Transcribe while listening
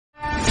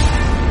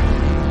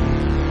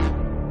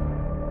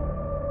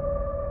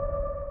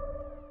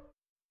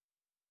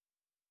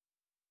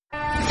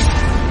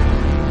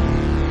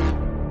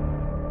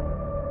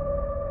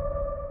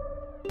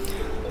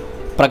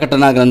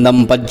ప్రకటన గ్రంథం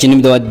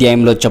 18వ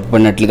అధ్యాయంలో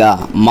చెప్పబడినట్లుగా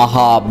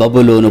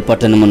మహాబబులోను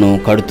పట్టణమును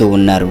కడుతూ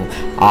ఉన్నారు.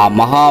 ఆ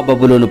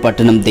మహాబబులోను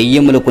పట్టణం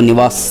దెయ్యములకు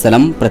నివాస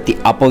స్థలం, ప్రతి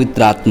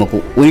అపవిత్రాత్మకు,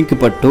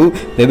 ఉనికిపట్టు,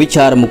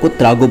 వ్యభిచారముకు,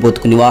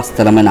 త్రాగుబోతుకు నివాస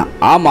స్థలమైన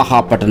ఆ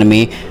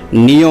మహాపట్టణమే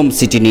నియోమ్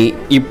సిటీని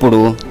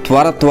ఇప్పుడు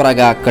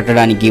త్వరగా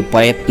కట్టడానికి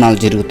ప్రయత్నాలు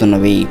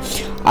జరుగుతున్నవి.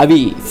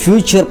 అవి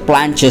ఫ్యూచర్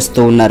ప్లాన్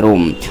చేస్తూ ఉన్నారు.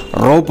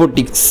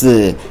 రోబోటిక్స్,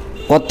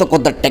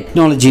 కొత్త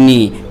టెక్నాలజీని,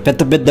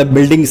 పెద్ద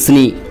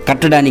బిల్డింగ్స్ని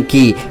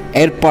కట్టడానికి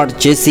ఏర్పాటు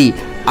చేసి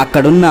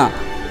అక్కడున్న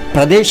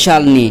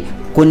ప్రదేశాలని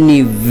కొన్ని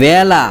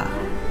వేల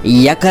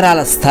ఎకరాల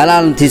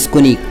స్థలాలను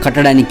తీసుకొని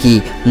కట్టడానికి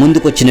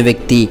ముందుకొచ్చిన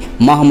వ్యక్తి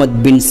మహమ్మద్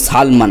బిన్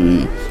సాల్మన్.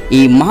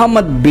 ఈ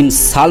మహమ్మద్ బిన్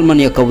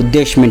సాల్మన్ యొక్క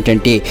ఉద్దేశం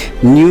ఏంటంటే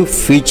న్యూ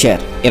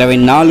ఫ్యూచర్.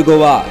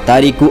 24వ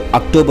తారీఖు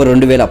అక్టోబర్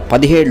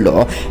 2017లో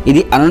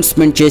ఇది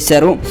అనౌన్స్మెంట్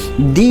చేశారు.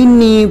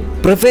 దీన్ని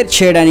ప్రిపేర్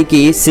చేయడానికి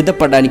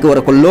సిద్ధపడడానికి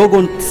ఒక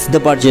లోగో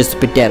సిద్ధపాటు చేసి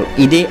పెట్టారు.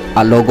 ఇదే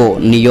ఆ లోగో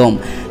నియోమ్.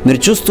 మీరు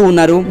చూస్తూ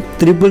ఉన్నారు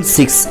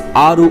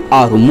 666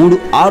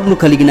 6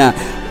 కలిగిన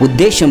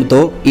ఉద్దేశంతో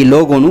ఈ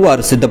లోగోను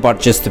వారు సిద్ధపాటు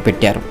చేస్తూ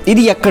పెట్టారు.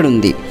 ఇది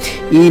ఎక్కడుంది?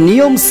 ఈ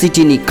నియోమ్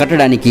సిటీని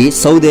కట్టడానికి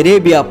సౌదీ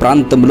అరేబియా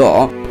ప్రాంతంలో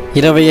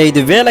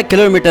 25,000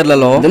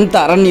 కిలోమీటర్లలో ఎంత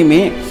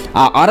అరణ్యమే.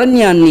 ఆ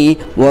అరణ్యాన్ని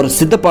వారు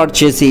సిద్ధపాటు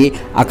చేసి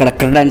అక్కడ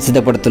కట్టడానికి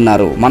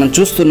సిద్ధపడుతున్నారు. మనం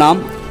చూస్తున్నాం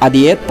అది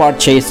ఏర్పాటు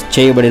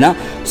చేయబడిన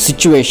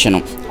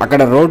సిచ్యువేషను.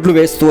 అక్కడ రోడ్లు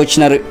వేస్తూ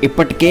వచ్చినారు.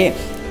 ఇప్పటికే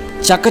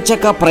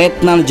చకచక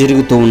ప్రయత్నాలు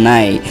జరుగుతూ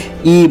ఉన్నాయి.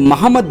 ఈ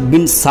మహమ్మద్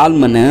బిన్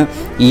సాల్మన్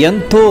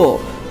ఎంతో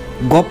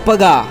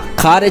గొప్పగా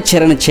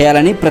కార్యాచరణ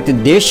చేయాలని ప్రతి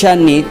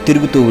దేశాన్ని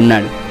తిరుగుతూ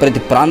ఉన్నాడు,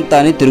 ప్రతి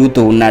ప్రాంతాన్ని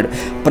తిరుగుతూ ఉన్నాడు.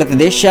 ప్రతి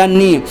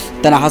దేశాన్ని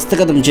తన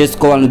హస్తగతం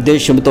చేసుకోవాలనే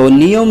ఉద్దేశంతో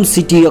నియోమ్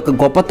సిటీ యొక్క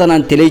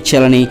గొప్పతనాన్ని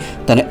తెలియచేయాలని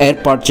తను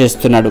ఏర్పాటు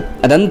చేస్తున్నాడు.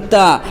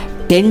 అదంతా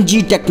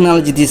 10G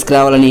టెక్నాలజీ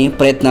తీసుకురావాలని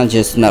ప్రయత్నాలు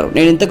చేస్తున్నారు.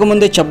 నేను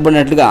ఇంతకుముందే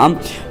చెప్పబడినట్లుగా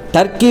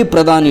టర్కీ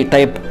ప్రధాని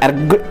టైప్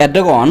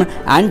ఎర్డగాన్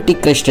యాంటీ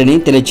క్రైస్ట్ అని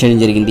తెలియచేయడం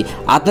జరిగింది.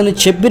 అతను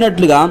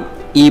చెప్పినట్లుగా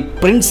ఈ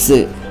ప్రిన్స్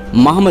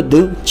మహమ్మద్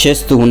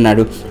చేస్తూ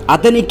ఉన్నాడు.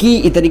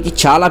 ఇతనికి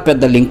చాలా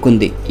పెద్ద లింక్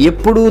ఉంది.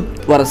 ఎప్పుడు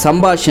వారి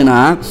సంభాషణ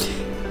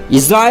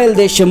ఇజ్రాయెల్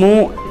దేశము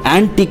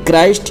యాంటీ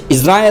క్రైస్ట్,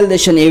 ఇజ్రాయెల్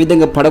దేశాన్ని ఏ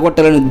విధంగా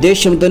పడగొట్టాలనే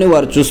ఉద్దేశంతోనే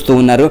వారు చూస్తూ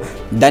ఉన్నారు.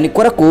 దాని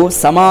కొరకు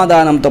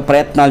సమాధానంతో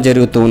ప్రయత్నాలు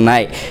జరుగుతూ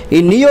ఉన్నాయి.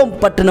 ఈ నియోమ్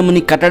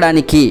పట్టణముని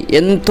కట్టడానికి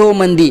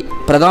ఎంతోమంది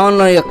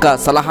ప్రధానుల యొక్క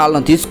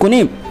సలహాలను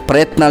తీసుకుని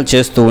ప్రయత్నాలు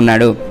చేస్తూ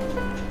ఉన్నాడు.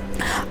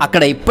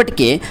 అక్కడ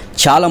ఇప్పటికే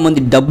చాలామంది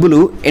డబ్బులు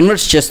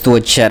ఇన్వెస్ట్ చేస్తూ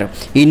వచ్చారు.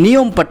 ఈ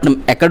నియోమ్ పట్టణం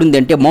ఎక్కడుంది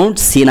అంటే మౌంట్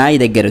సినాయి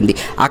దగ్గర ఉంది.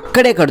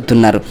 అక్కడే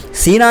కడుతున్నారు.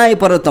 సినాయి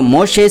పర్వతం,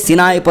 మోషే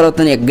సినాయి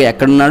పర్వతం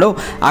ఎక్కడున్నాడో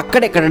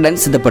అక్కడే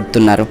కట్టడానికి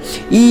సిద్ధపడుతున్నారు.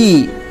 ఈ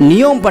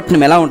నియోమ్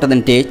పట్టణం ఎలా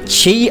ఉంటుందంటే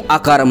చెయ్యి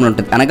ఆకారంలో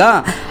ఉంటుంది. అనగా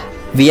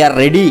వీఆర్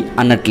రెడీ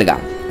అన్నట్లుగా,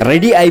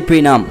 రెడీ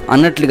అయిపోయినాం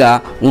అన్నట్లుగా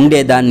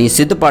ఉండేదాన్ని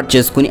సిద్ధపాటు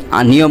చేసుకుని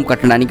ఆ నియోమ్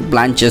కట్టడానికి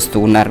ప్లాన్ చేస్తూ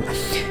ఉన్నారు.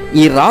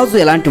 ఈ రాజు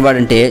ఎలాంటి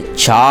వాడంటే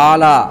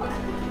చాలా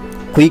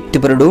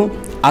కుయుక్తిపరుడు.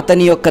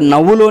 అతని యొక్క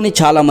నవ్వులోని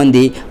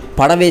చాలామంది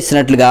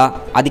పడవేసినట్లుగా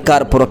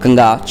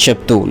అధికారపూర్వకంగా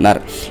చెప్తూ ఉన్నారు.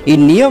 ఈ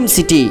నియోమ్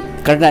సిటీ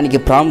కట్టడానికి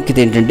ప్రాముఖ్యత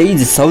ఏంటంటే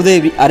ఇది సౌదీ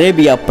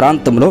అరేబియా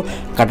ప్రాంతంలో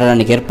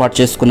కట్టడానికి ఏర్పాటు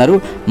చేసుకున్నారు.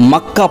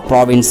 మక్కా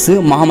ప్రావిన్స్,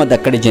 మహమ్మద్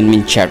అక్కడే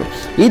జన్మించాడు.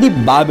 ఇది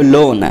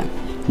బాబిలోన్,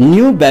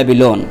 న్యూ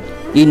బాబిలోన్.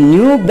 ఈ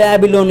న్యూ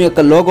బాబిలోన్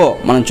యొక్క లోగో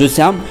మనం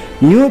చూసాం.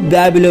 న్యూ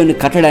బాబిలోన్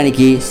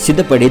కట్టడానికి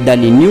సిద్ధపడి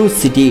దాన్ని న్యూ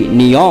సిటీ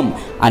నియోమ్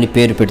అని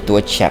పేరు పెడుతూ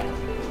వచ్చారు.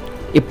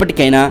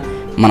 ఇప్పటికైనా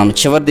మనం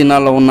చివరి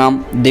దినాల్లో ఉన్నాం.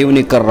 దేవుని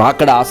యొక్క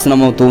రాకడ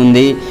ఆసనమవుతూ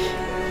ఉంది.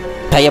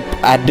 టైప్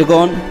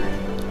ఎర్డగాన్,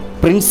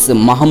 ప్రిన్స్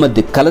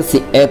మహమ్మద్ కలిసి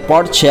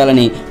ఏర్పాటు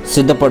చేయాలని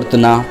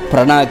సిద్ధపడుతున్న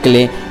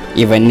ప్రణాళికలే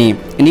ఇవన్నీ.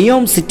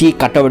 నియోమ్ సిటీ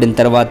కట్టబడిన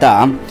తర్వాత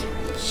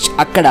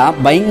అక్కడ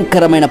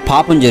భయంకరమైన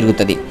పాపం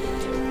జరుగుతుంది.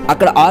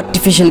 అక్కడ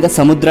ఆర్టిఫిషియల్గా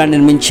సముద్రాన్ని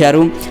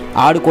నిర్మించారు.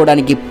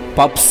 ఆడుకోవడానికి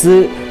పబ్స్,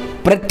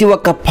 ప్రతి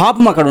ఒక్క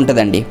పాపం అక్కడ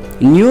ఉంటుందండి.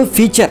 న్యూ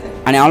ఫీచర్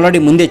అని ఆల్రెడీ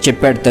ముందే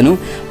చెప్పాడు తను.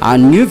 ఆ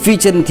న్యూ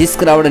ఫీచర్ని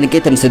తీసుకురావడానికే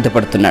తను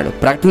సిద్ధపడుతున్నాడు.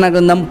 ప్రకటన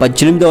గ్రంథం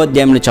 18వ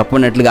అధ్యాయంలో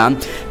చెప్పినట్లుగా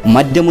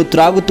మద్యము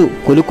త్రాగుతూ,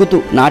 కులుకుతూ,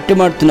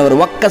 నాట్యమాడుతున్నవారు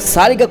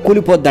ఒక్కసారిగా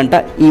కూలిపోద్దంట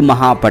ఈ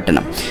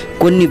మహాపట్టణం.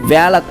 కొన్ని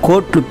వేల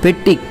కోట్లు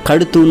పెట్టి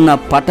కడుతున్న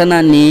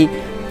పట్టణాన్ని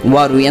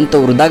వారు ఎంతో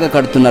వృధాగా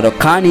కడుతున్నారో.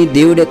 కానీ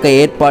దేవుడి యొక్క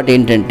ఏర్పాటు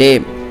ఏంటంటే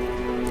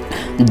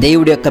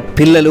దేవుడి యొక్క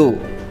పిల్లలు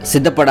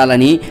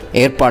సిద్ధపడాలని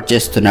ఏర్పాటు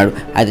చేస్తున్నాడు.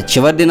 అది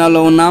చివరి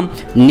దినాల్లో ఉన్నాం.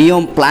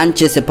 నియోమ్ ప్లాన్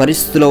చేసే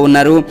పరిస్థితిలో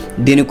ఉన్నారు.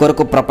 దీని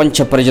కొరకు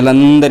ప్రపంచ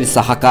ప్రజలందరి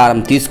సహకారం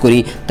తీసుకుని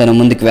తను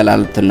ముందుకు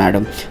వెళ్ళాలుతున్నాడు.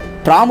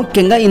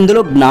 ప్రాముఖ్యంగా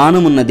ఇందులో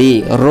జ్ఞానం ఉన్నది.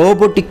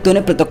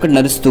 రోబోటిక్తోనే ప్రతి ఒక్కటి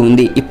నడుస్తూ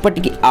ఉంది.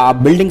 ఇప్పటికీ ఆ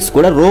బిల్డింగ్స్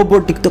కూడా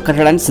రోబోటిక్తో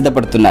కట్టడానికి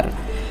సిద్ధపడుతున్నారు.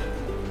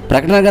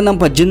 ప్రకటన గ్రంథం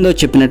 18లో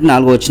చెప్పినట్టు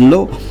 4వ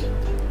వచనంలో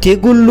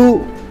తెగుళ్ళు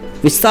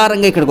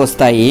విస్తారంగా ఇక్కడికి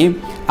వస్తాయి.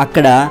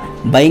 అక్కడ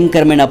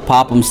భయంకరమైన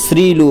పాపం,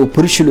 స్త్రీలు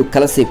పురుషులు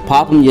కలిసి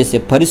పాపం చేసే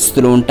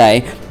పరిస్థితులు ఉంటాయి.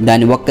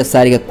 దాన్ని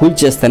ఒక్కసారిగా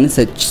కూల్చేస్తానని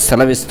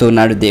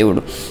సెలవిస్తున్నాడు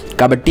దేవుడు.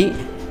 కాబట్టి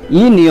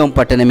ఈ నియోమ్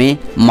పట్టణమే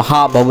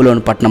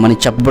మహాబబులోను పట్టణం అని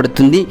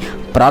చెప్పబడుతుంది.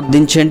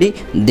 ప్రార్థించండి.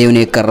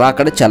 దేవుని యొక్క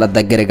రాకడ చాలా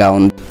దగ్గరగా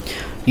ఉంది.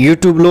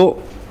 యూట్యూబ్లో,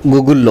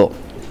 గూగుల్లో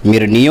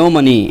మీరు నియోమ్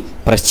అని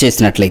ప్రెస్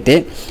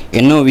చేసినట్లయితే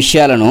ఎన్నో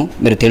విషయాలను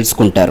మీరు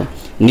తెలుసుకుంటారు.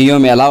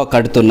 నియోమ్ ఎలా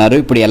కడుతున్నారు,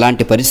 ఇప్పుడు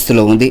ఎలాంటి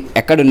పరిస్థితుల్లో ఉంది,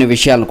 ఎక్కడున్న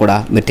విషయాలను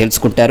కూడా మీరు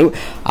తెలుసుకుంటారు.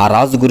 ఆ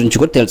రాజు గురించి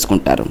కూడా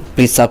తెలుసుకుంటారు.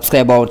 Please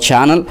subscribe our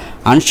channel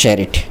and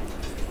share it.